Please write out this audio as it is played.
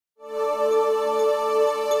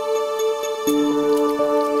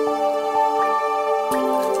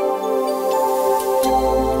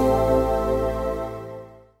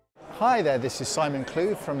Hi there, this is Simon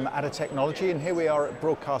Clue from Ada Technology, and here we are at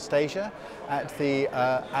BroadcastAsia at the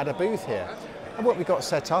Ada booth here. And what we've got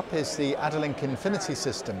set up is the AdaLink Infinity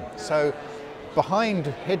system. So behind,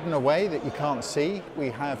 hidden away that you can't see,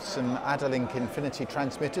 we have some AdaLink Infinity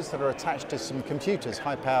transmitters that are attached to some computers,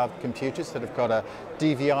 high-powered computers that have got a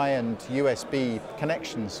DVI and USB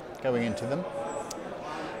connections going into them.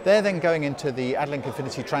 They're then going into the AdaLink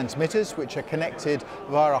Infinity transmitters, which are connected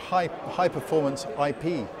via a high-performance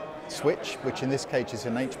IP switch, which in this case is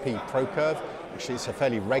an HP ProCurve. Actually, it's a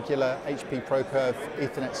fairly regular HP ProCurve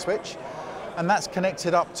Ethernet switch. And that's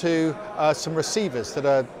connected up to some receivers that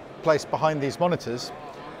are placed behind these monitors.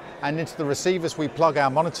 And into the receivers, we plug our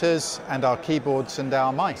monitors and our keyboards and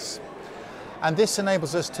our mice. And this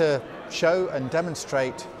enables us to show and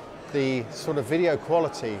demonstrate the sort of video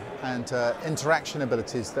quality and interaction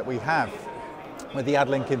abilities that we have with the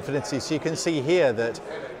AdaLink Infinity. So you can see here that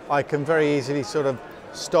I can very easily sort of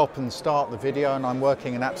stop and start the video, and I'm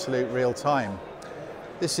working in absolute real time.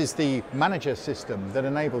 This is the manager system that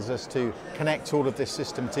enables us to connect all of this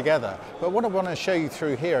system together. But what I want to show you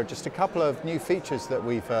through here are just a couple of new features that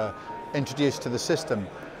we've introduced to the system.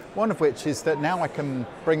 One of which is that now I can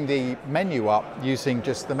bring the menu up using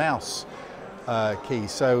just the mouse key.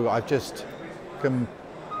 So I just can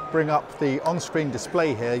bring up the on-screen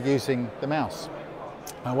display here using the mouse.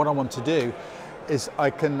 And what I want to do is I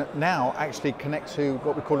can now actually connect to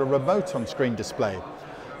what we call a remote on-screen display.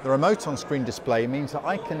 The remote on-screen display means that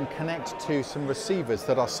I can connect to some receivers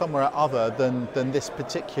that are somewhere other than this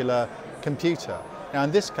particular computer. Now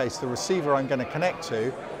in this case, the receiver I'm going to connect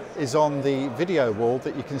to is on the video wall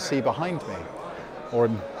that you can see behind me, or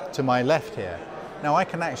to my left here. Now I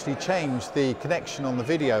can actually change the connection on the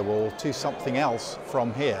video wall to something else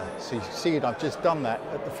from here. So you see I've just done that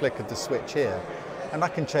at the flick of the switch here. And I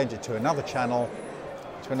can change it to another channel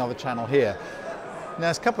here. Now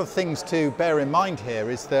there's a couple of things to bear in mind here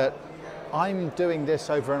is that I'm doing this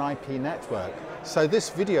over an IP network. So this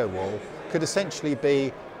video wall could essentially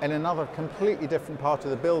be in another completely different part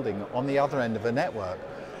of the building on the other end of a network.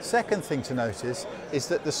 Second thing to notice is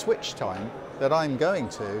that the switch time that I'm going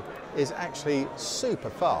to is actually super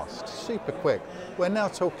fast, super quick. We're now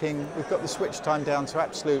talking, we've got the switch time down to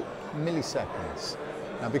absolute milliseconds.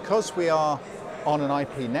 Now because we are on an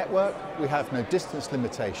IP network, we have no distance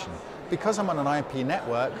limitation. Because I'm on an IP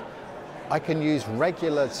network, I can use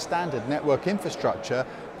regular standard network infrastructure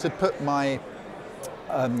to put my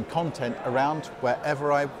content around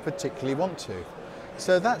wherever I particularly want to.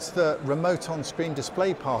 So that's the remote on-screen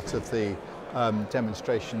display part of the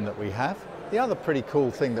demonstration that we have. The other pretty cool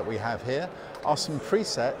thing that we have here are some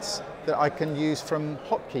presets that I can use from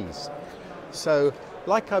hotkeys. So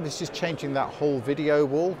like I was just changing that whole video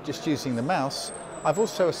wall just using the mouse, I've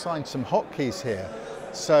also assigned some hotkeys here.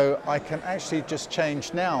 So I can actually just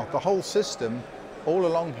change now the whole system all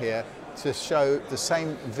along here to show the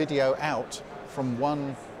same video out from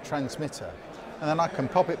one transmitter. And then I can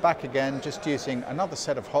pop it back again just using another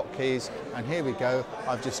set of hotkeys, and here we go.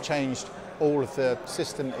 I've just changed all of the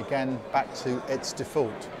system again back to its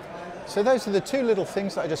default. So those are the two little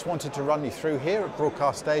things that I just wanted to run you through here at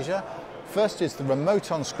BroadcastAsia. First is the remote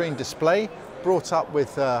on-screen display brought up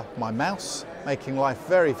with my mouse, making life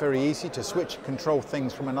very, very easy to switch and control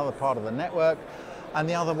things from another part of the network. And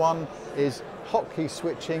the other one is hotkey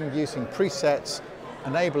switching using presets,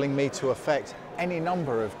 enabling me to affect any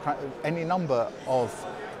number of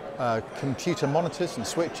computer monitors and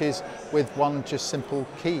switches with one just simple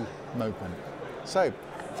key movement. So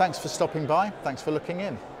thanks for stopping by, thanks for looking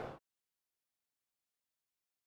in.